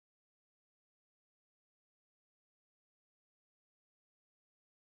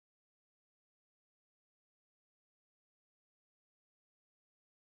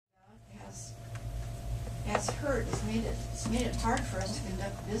hurt. It's made it hard for us to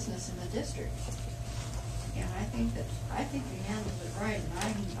conduct business in the district. And I think we handled it right, and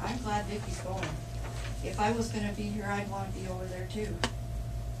I'm glad Vicky's going. If I was going to be here, I'd want to be over there too.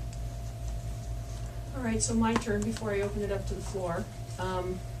 All right, so my turn before I open it up to the floor.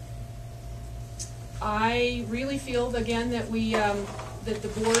 I really feel again that that the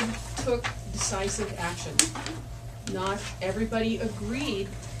board took decisive action. Not everybody agreed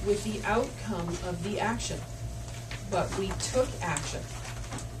with the outcome of the action, but we took action.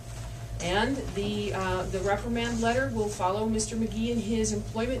 And the reprimand letter will follow Mr. McGee in his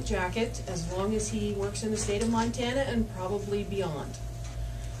employment jacket as long as he works in the state of Montana and probably beyond.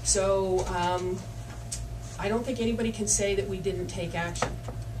 So I don't think anybody can say that we didn't take action.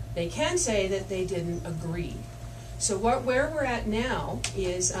 They can say that they didn't agree. So where we're at now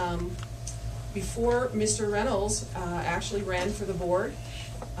is before Mr. Reynolds actually ran for the board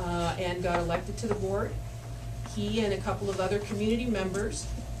and got elected to the board, he and a couple of other community members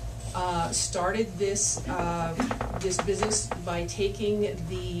started this business by taking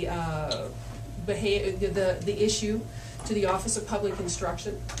the issue to the Office of Public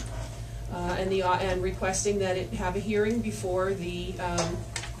Instruction and requesting that it have a hearing before the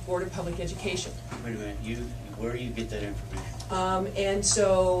Board of Public Education. Wait a minute, where do you get that information? And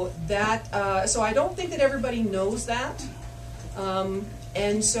so that, so I don't think that everybody knows that.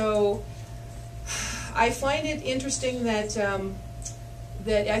 And so I find it interesting that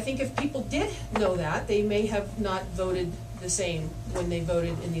that I think if people did know that, they may have not voted the same when they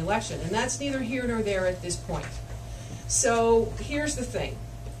voted in the election. And that's neither here nor there at this point. So here's the thing.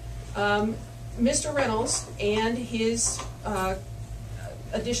 Mr. Reynolds and his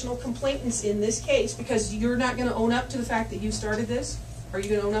additional complainants in this case, because you're not going to own up to the fact that you started this? Are you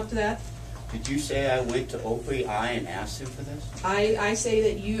going to own up to that? Did you say I went to OPI and asked him for this? I'm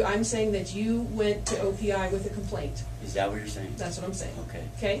saying that you went to OPI with a complaint. Is that what you're saying? That's what I'm saying. Okay.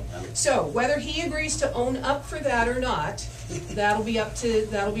 Okay. So whether he agrees to own up for that or not, that'll be up to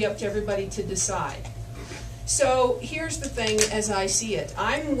everybody to decide. So here's the thing as I see it.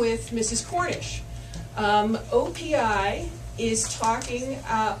 I'm with Mrs. Cornish. OPI is talking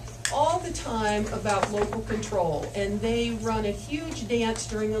all the time about local control, and they run a huge dance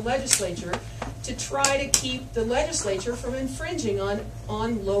during the legislature to try to keep the legislature from infringing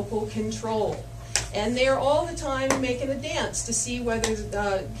on local control. And they're all the time making a dance to see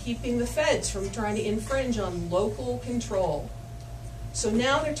whether keeping the feds from trying to infringe on local control. So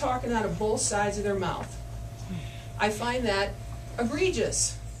now they're talking out of both sides of their mouth. I find that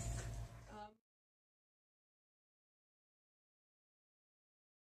egregious.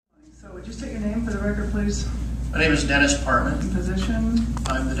 So would you state your name for the record, please? My name is Dennis Partman. Position?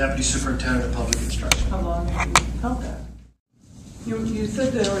 I'm the Deputy Superintendent of Public Instruction. How long have you held that? You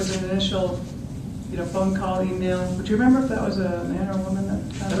said there was an initial, phone call, email. Would you remember if that was a man or a woman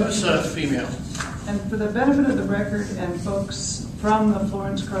that It was a female. And for the benefit of the record and folks from the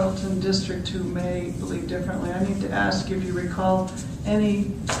Florence Carlton district who may believe differently, I need to ask if you recall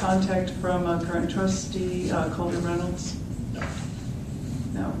any contact from current trustee Colby Reynolds? No.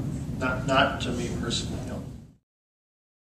 No. Not to me personally, no.